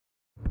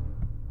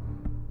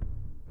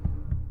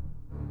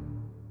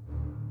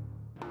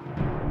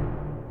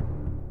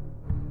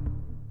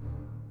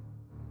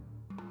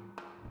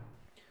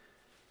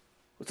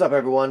What's up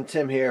everyone,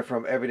 Tim here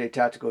from Everyday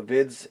Tactical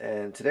Vids,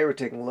 and today we're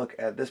taking a look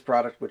at this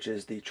product, which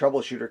is the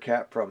Troubleshooter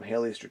cap from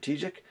Haley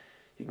Strategic.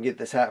 You can get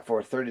this hat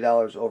for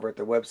 $30 over at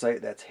their website.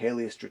 That's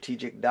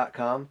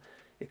haleystrategic.com.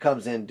 It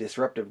comes in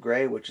Disruptive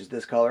Gray, which is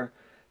this color,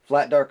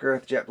 Flat Dark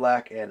Earth, Jet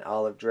Black, and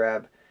Olive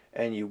Drab,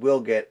 and you will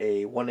get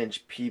a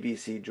 1-inch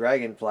PVC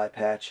dragonfly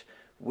patch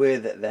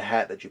with the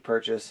hat that you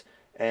purchase.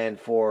 And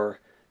for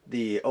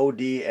the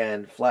OD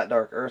and Flat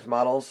Dark Earth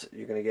models,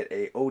 you're going to get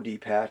a OD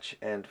patch,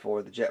 and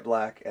for the Jet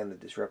Black and the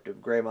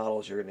Disruptive Gray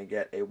models, you're going to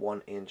get a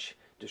 1-inch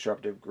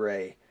Disruptive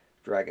Gray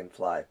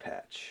dragonfly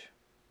patch.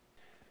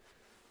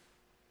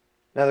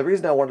 Now, the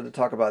reason I wanted to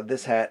talk about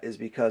this hat is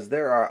because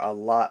there are a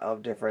lot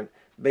of different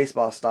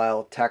baseball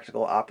style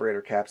tactical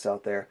operator caps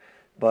out there,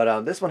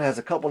 but this one has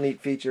a couple neat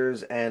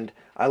features, and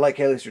I like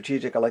Haley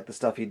Strategic. I like the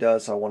stuff he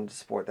does, so I wanted to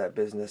support that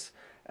business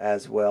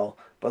as well.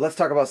 But let's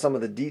talk about some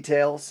of the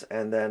details,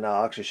 and then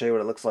I'll actually show you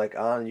what it looks like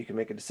on, and you can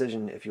make a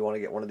decision if you want to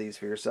get one of these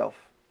for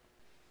yourself.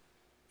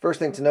 First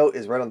thing to note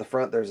is right on the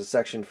front there's a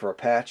section for a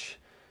patch,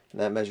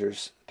 and that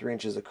measures 3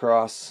 inches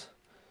across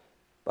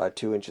by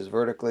 2 inches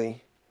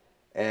vertically,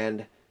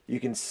 and you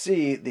can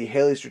see the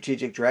Haley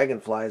Strategic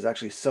Dragonfly is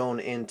actually sewn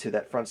into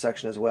that front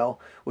section as well,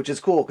 which is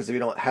cool because if you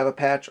don't have a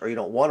patch or you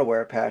don't want to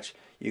wear a patch,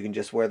 you can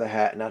just wear the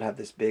hat and not have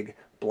this big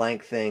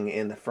blank thing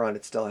in the front.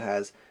 It still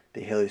has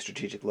the Haley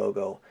Strategic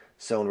logo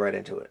sewn right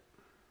into it.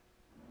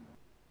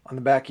 On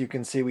the back you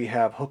can see we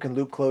have hook and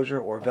loop closure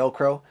or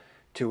Velcro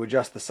to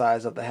adjust the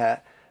size of the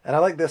hat. And I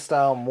like this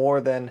style more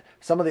than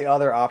some of the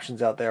other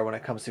options out there when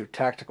it comes to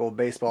tactical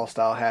baseball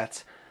style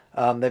hats.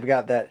 They've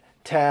got that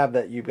tab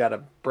that you've got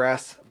a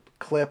brass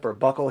clip or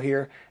buckle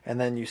here, and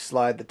then you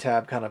slide the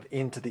tab kind of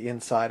into the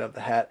inside of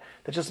the hat.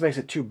 That just makes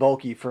it too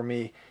bulky for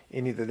me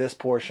in either this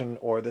portion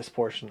or this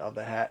portion of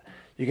the hat.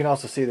 You can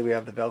also see that we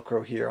have the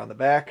Velcro here on the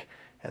back,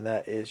 and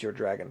that is your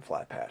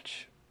dragonfly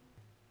patch.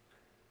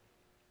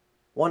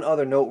 One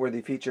other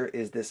noteworthy feature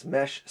is this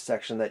mesh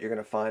section that you're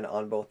going to find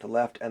on both the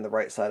left and the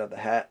right side of the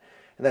hat,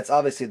 and that's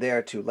obviously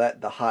there to let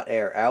the hot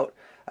air out.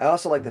 I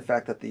also like the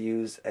fact that they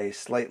use a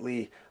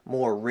slightly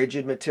more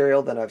rigid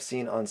material than I've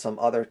seen on some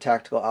other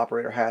tactical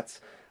operator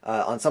hats.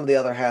 On some of the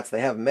other hats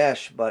they have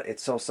mesh, but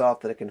it's so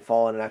soft that it can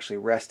fall in and actually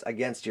rest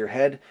against your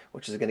head,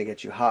 which is going to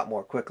get you hot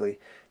more quickly.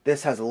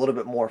 This has a little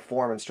bit more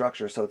form and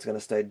structure, so it's going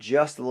to stay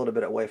just a little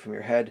bit away from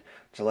your head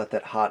to let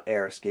that hot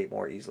air escape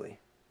more easily.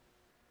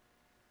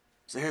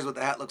 So here's what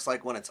the hat looks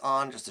like when it's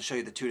on, just to show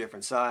you the two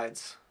different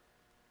sides.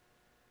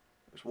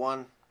 There's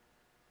one,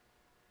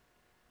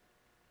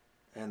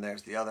 and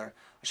there's the other.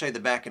 I'll show you the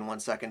back in 1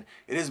 second.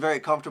 It is very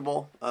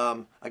comfortable,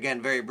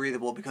 again very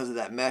breathable because of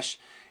that mesh.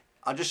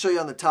 I'll just show you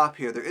on the top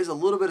here. There is a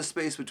little bit of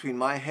space between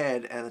my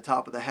head and the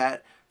top of the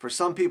hat. For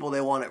some people they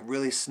want it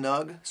really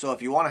snug, so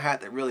if you want a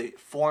hat that really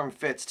form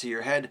fits to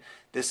your head,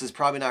 this is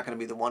probably not going to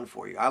be the one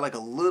for you. I like a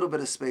little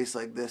bit of space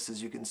like this.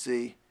 As you can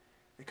see,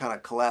 it kind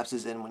of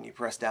collapses in when you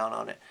press down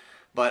on it.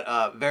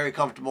 But very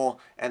comfortable,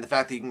 and the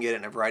fact that you can get it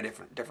in a variety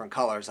of different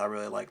colors, I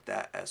really like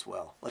that as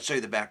well. Let's show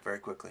you the back very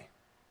quickly.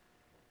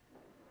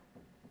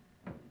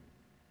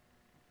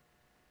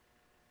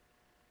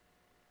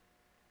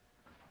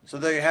 So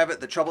there you have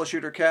it, the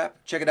Troubleshooter cap.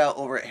 Check it out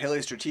over at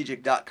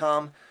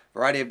haleystrategic.com.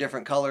 Variety of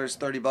different colors,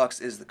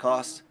 $30 is the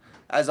cost.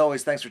 As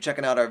always, thanks for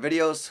checking out our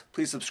videos.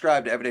 Please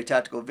subscribe to Everyday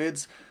Tactical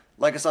Vids.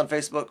 Like us on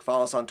Facebook,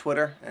 follow us on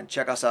Twitter, and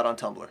check us out on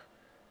Tumblr.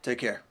 Take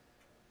care.